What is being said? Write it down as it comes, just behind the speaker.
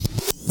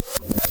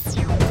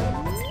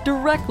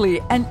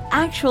directly and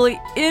actually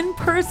in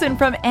person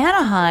from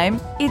Anaheim,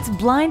 it's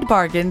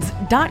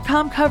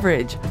blindbargains.com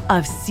coverage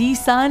of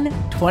CSUN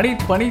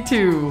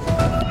 2022.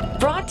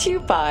 Brought to you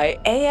by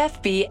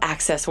AFB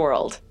Access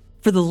World.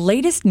 For the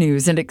latest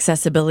news and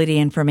accessibility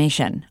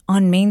information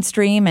on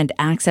mainstream and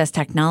access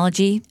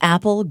technology,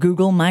 Apple,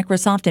 Google,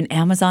 Microsoft, and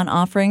Amazon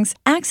offerings,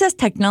 access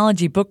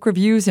technology book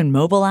reviews and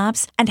mobile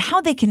apps, and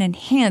how they can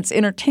enhance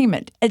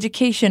entertainment,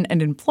 education,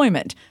 and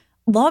employment,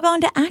 log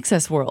on to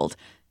Access World,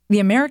 the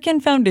American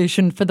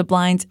Foundation for the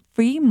Blind's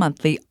free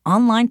monthly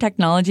online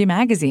technology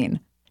magazine.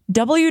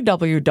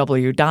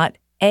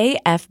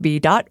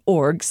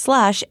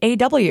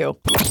 www.afb.org/AW.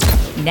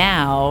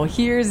 Now,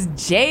 here's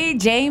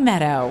JJ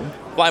Meadow.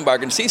 Blind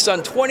Bargain,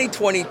 CSUN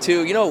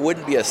 2022. You know, it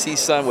wouldn't be a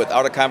CSUN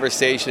without a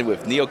conversation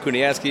with Neil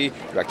Kuniansky,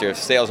 Director of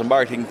Sales and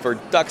Marketing for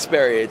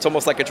Duxbury. It's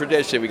almost like a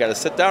tradition. We got to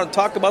sit down and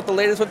talk about the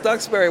latest with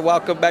Duxbury.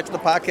 Welcome back to the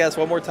podcast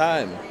one more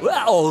time.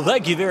 Well,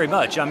 thank you very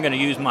much. I'm going to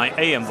use my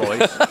AM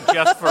voice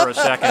just for a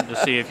second to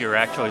see if you're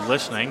actually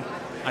listening.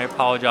 I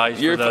apologize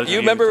for those of you. You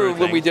remember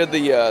when we did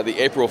the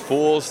April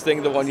Fool's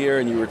thing the one year,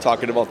 and you were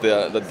talking about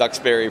the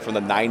Duxbury from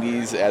the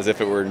 90s as if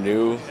it were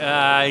new?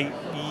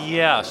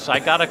 Yes, I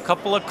got a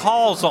couple of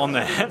calls on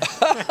that,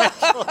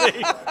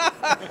 actually.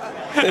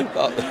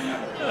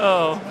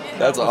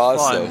 That's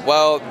awesome. Fun.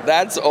 Well,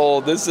 that's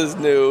old. This is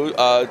new.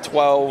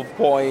 12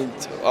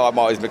 point. Oh, I'm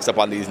always mixed up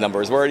on these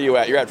numbers. Where are you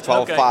at? You're at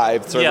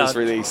 12.5 service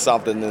release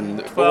something. And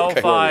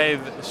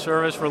 12.5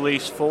 service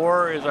release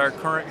 4 is our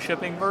current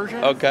shipping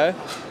version. Okay.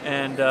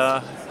 And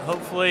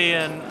hopefully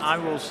in, I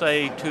will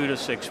say, 2 to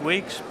 6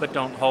 weeks, but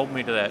don't hold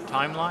me to that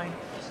timeline.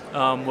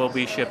 We'll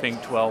be shipping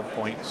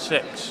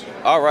 12.6.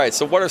 All right.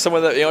 So what are some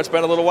of the, it's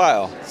been a little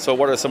while. So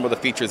what are some of the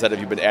features that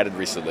have been added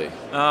recently?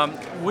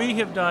 We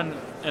have done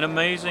an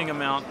amazing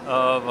amount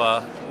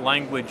of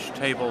language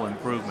table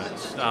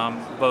improvements,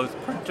 both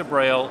print to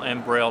Braille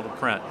and Braille to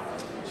print.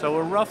 So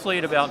we're roughly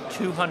at about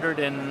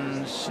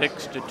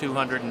 206 to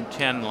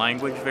 210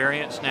 language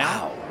variants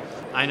now. Wow.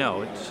 I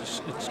know, it's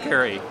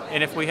scary.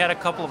 And if we had a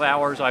couple of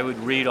hours, I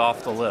would read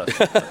off the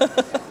list.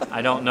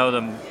 I don't know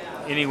them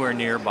anywhere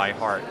near by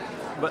heart.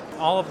 But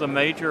all of the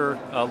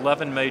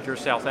 11 major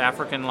South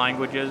African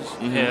languages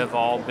have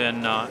all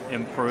been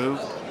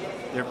improved.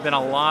 There have been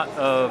a lot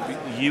of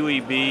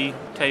UEB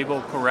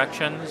table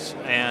corrections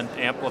and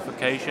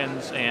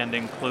amplifications, and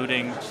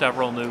including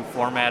several new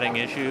formatting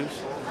issues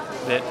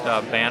that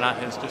BANA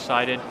has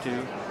decided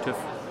to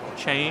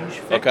change,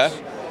 fix. Okay.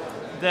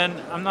 Then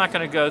I'm not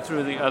going to go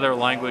through the other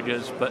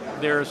languages, but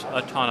there's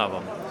a ton of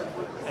them.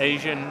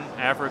 Asian,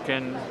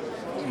 African,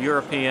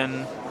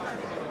 European,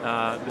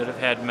 that have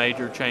had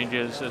major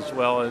changes, as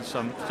well as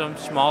some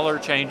smaller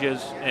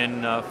changes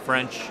in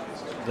French,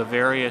 the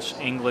various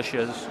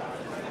Englishes,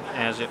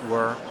 as it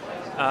were.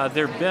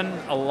 There have been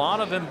a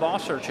lot of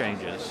embosser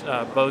changes,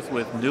 both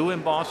with new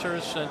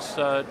embossers since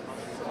the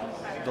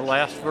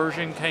last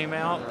version came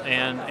out,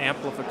 and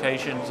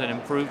amplifications and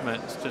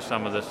improvements to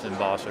some of this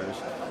embossers.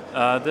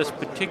 This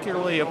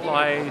particularly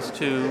applies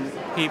to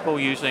people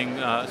using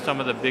some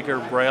of the bigger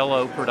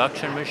Braille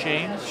production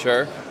machines.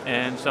 Sure.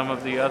 And some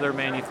of the other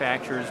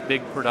manufacturers'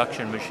 big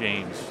production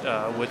machines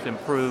with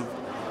improved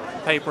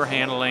paper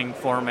handling,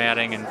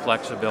 formatting, and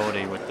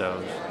flexibility with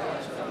those.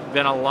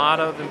 Been a lot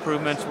of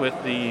improvements with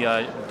the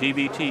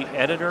DBT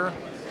editor,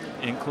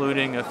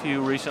 including a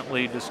few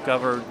recently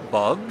discovered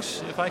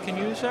bugs, if I can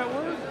use that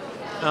word,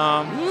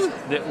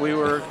 that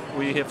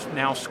we have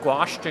now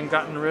squashed and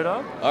gotten rid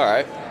of. All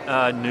right.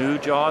 New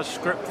JAWS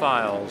script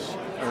files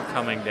are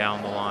coming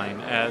down the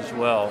line as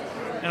well.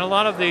 And a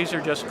lot of these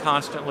are just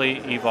constantly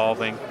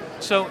evolving.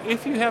 So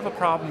if you have a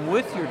problem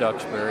with your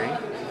Duxbury,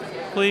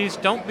 please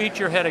don't beat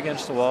your head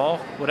against the wall.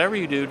 Whatever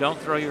you do, don't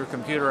throw your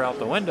computer out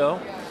the window.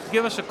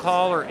 Give us a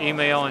call or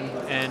email,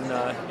 and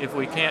if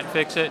we can't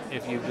fix it,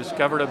 if you've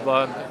discovered a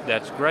bug,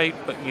 that's great,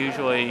 but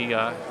usually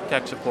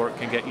tech support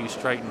can get you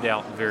straightened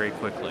out very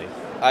quickly.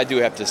 I do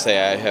have to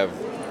say I have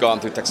gone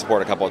through tech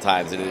support a couple of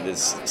times, and it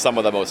is some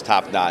of the most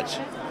top-notch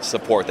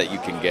support that you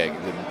can get.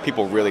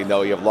 People really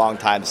know. You have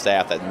long-time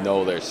staff that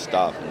know their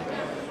stuff. And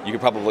you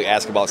could probably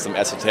ask about some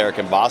esoteric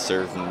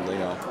embosser from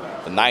the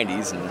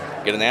 90s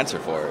and get an answer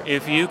for it.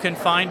 If you can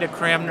find a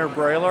Cramner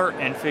Brailer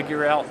and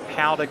figure out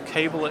how to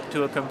cable it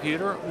to a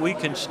computer, we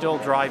can still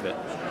drive it.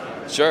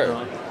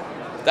 Sure.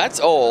 That's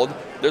old.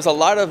 There's a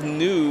lot of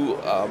new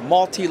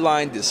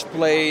multi-line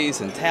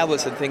displays and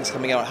tablets and things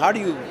coming out. How do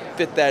you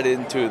fit that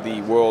into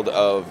the world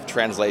of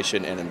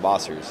translation and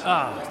embossers?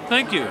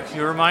 Thank you.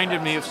 You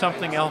reminded me of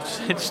something else.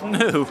 It's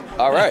new.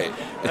 All right.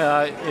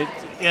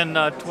 It's in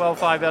 12.5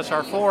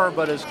 SR4,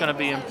 but it's going to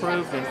be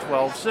improved in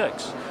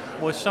 12.6.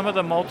 With some of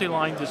the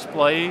multi-line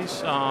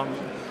displays,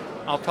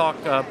 I'll talk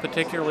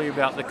particularly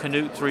about the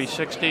Canute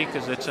 360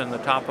 because it's in the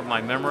top of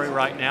my memory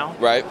right now.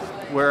 Right.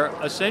 Where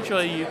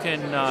essentially you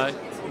can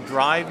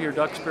drive your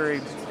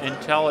Duxbury and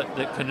tell it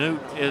that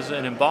Canute is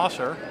an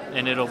embosser,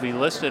 and it'll be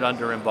listed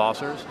under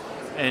embossers,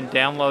 and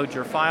download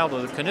your file to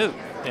the Canute,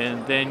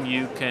 and then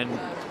you can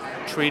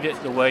treat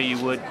it the way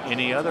you would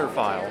any other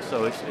file.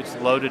 So it's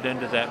loaded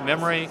into that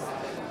memory,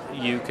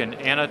 you can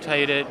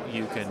annotate it,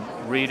 you can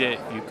read it,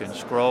 you can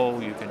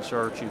scroll, you can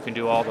search, you can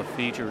do all the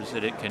features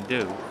that it can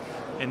do.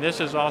 And this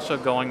is also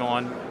going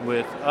on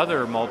with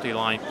other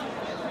multi-line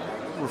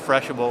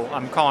refreshable,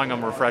 I'm calling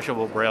them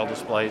refreshable Braille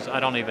displays. I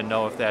don't even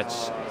know if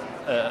that's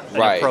an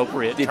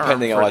appropriate term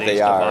depending on for what these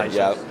they are. devices.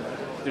 Yep.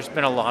 There's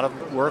been a lot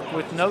of work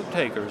with note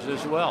takers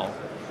as well.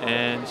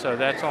 And so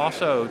that's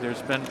also,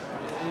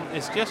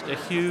 it's just a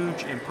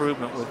huge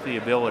improvement with the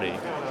ability.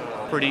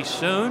 Pretty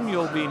soon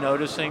you'll be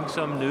noticing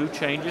some new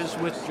changes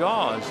with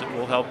JAWS that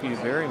will help you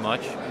very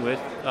much with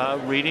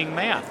reading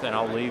math, and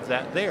I'll leave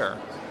that there.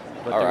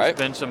 But there's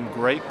been some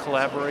great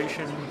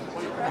collaboration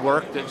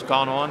work that's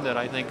gone on that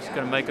I think is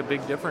going to make a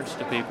big difference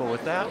to people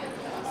with that.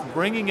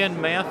 Bringing in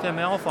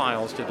MathML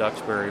files to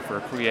Duxbury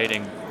for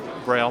creating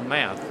Braille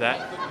math,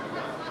 that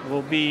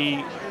will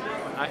be,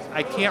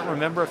 I can't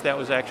remember if that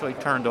was actually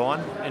turned on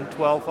in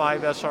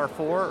 12.5 SR4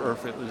 or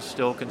if it was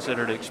still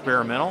considered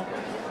experimental,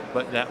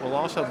 but that will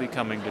also be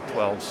coming to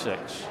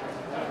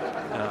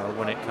 12.6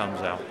 when it comes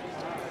out.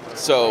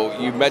 So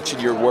you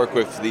mentioned your work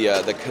with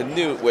the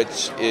Canute,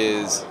 which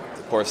is,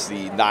 of course,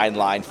 the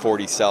 9-line,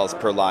 40 cells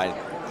per line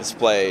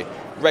display,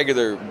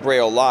 regular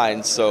Braille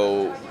lines,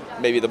 so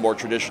maybe the more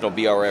traditional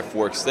BRF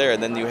works there,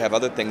 and then you have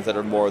other things that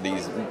are more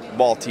these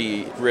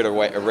multi-grid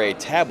array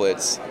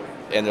tablets,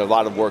 and there's a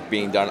lot of work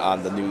being done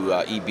on the new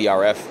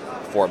eBRF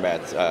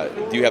format.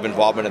 Do you have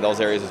involvement in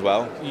those areas as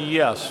well?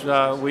 Yes,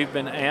 we've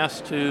been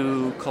asked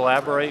to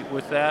collaborate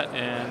with that,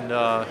 and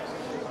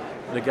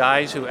the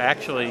guys who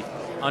actually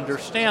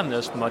understand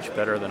this much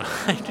better than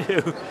I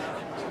do,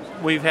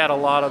 we've had a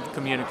lot of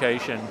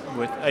communication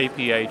with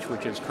APH,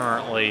 which is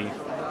currently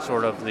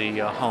sort of the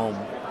home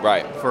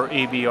for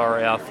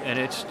eBRF, and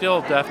it's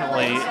still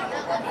definitely,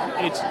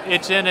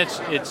 it's in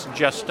its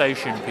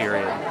gestation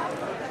period.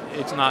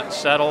 It's not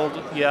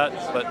settled yet,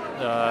 but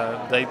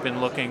they've been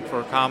looking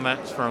for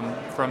comments from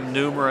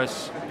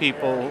numerous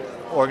people,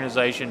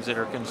 organizations that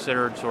are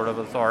considered sort of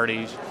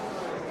authorities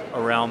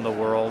around the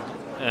world,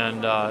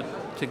 and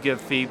to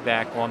give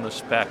feedback on the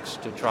specs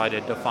to try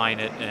to define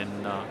it and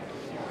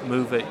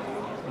move it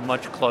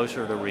much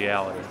closer to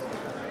reality.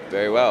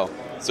 Very well.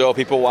 So if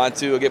people want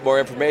to get more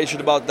information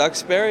about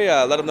Duxbury,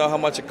 let them know how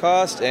much it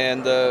costs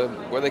and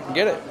where they can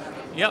get it.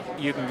 Yep,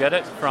 you can get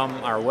it from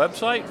our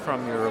website,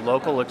 from your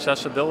local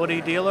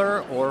accessibility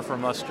dealer, or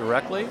from us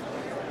directly.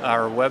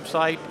 Our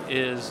website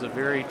is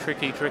very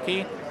tricky,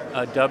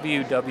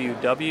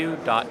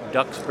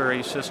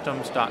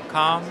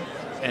 www.duxburysystems.com,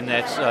 and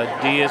that's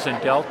D as in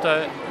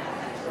Delta.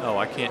 Oh,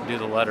 I can't do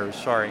the letters,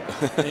 sorry.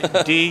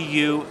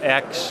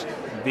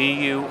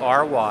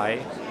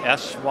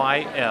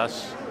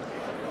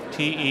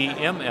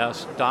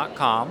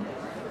 DUXBURYSYSTEMS.com,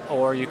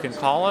 or you can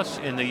call us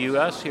in the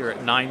U.S. here at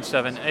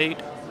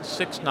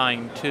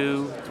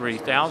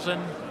 978-692-3000,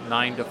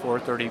 9 to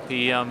 4:30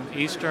 p.m.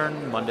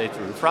 Eastern, Monday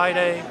through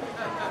Friday.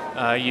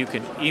 You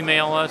can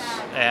email us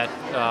at,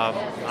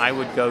 I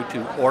would go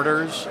to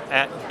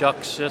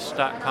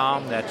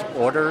orders@duxsys.com. That's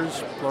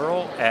orders,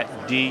 plural, at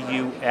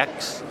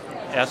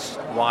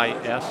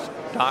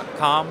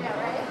DUXSYS.com.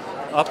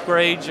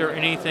 Upgrades are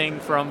anything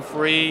from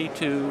free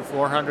to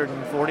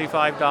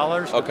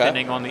 $445,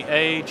 depending on the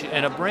age,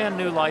 and a brand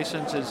new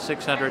license is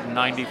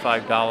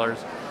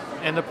 $695.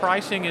 And the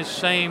pricing is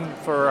same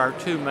for our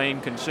two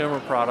main consumer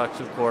products,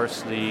 of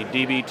course, the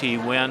DBT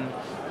Win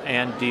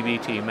and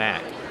DBT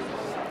Mac.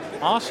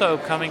 Also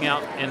coming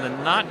out in the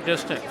not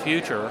distant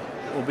future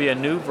will be a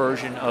new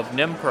version of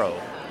NimPro,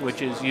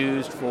 which is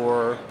used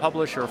for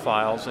publisher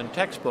files and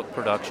textbook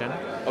production.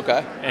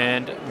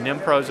 And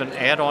NimPro is an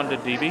add-on to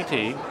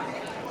DBT.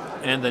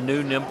 And the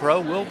new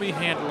NimPro will be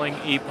handling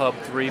EPUB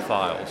 3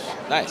 files.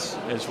 Nice.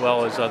 As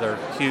well as other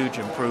huge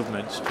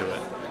improvements to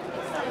it.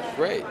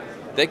 Great.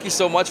 Thank you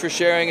so much for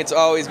sharing. It's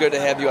always good to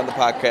have you on the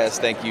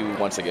podcast. Thank you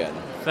once again.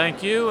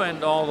 Thank you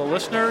and all the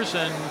listeners,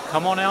 and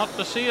come on out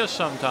to see us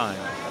sometime.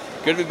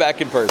 Good to be back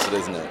in person,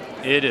 isn't it?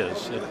 It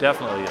is. It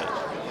definitely is.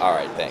 All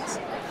right, thanks.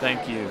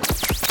 Thank you.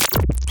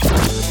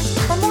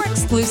 For more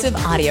exclusive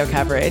audio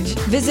coverage,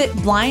 visit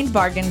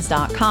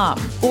blindbargains.com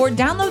or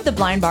download the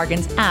Blind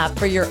Bargains app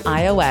for your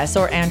iOS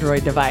or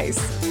Android device.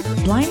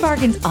 Blind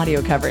Bargains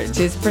audio coverage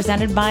is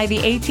presented by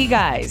the AT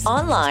Guys.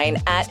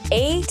 Online at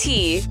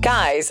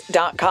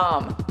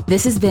atguys.com.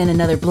 This has been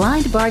another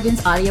Blind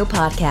Bargains audio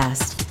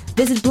podcast.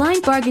 Visit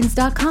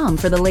blindbargains.com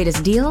for the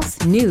latest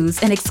deals,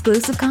 news, and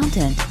exclusive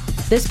content.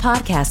 This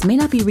podcast may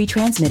not be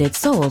retransmitted,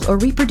 sold, or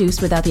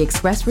reproduced without the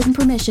express written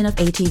permission of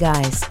AT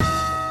Guys.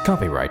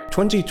 Copyright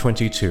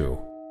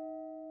 2022.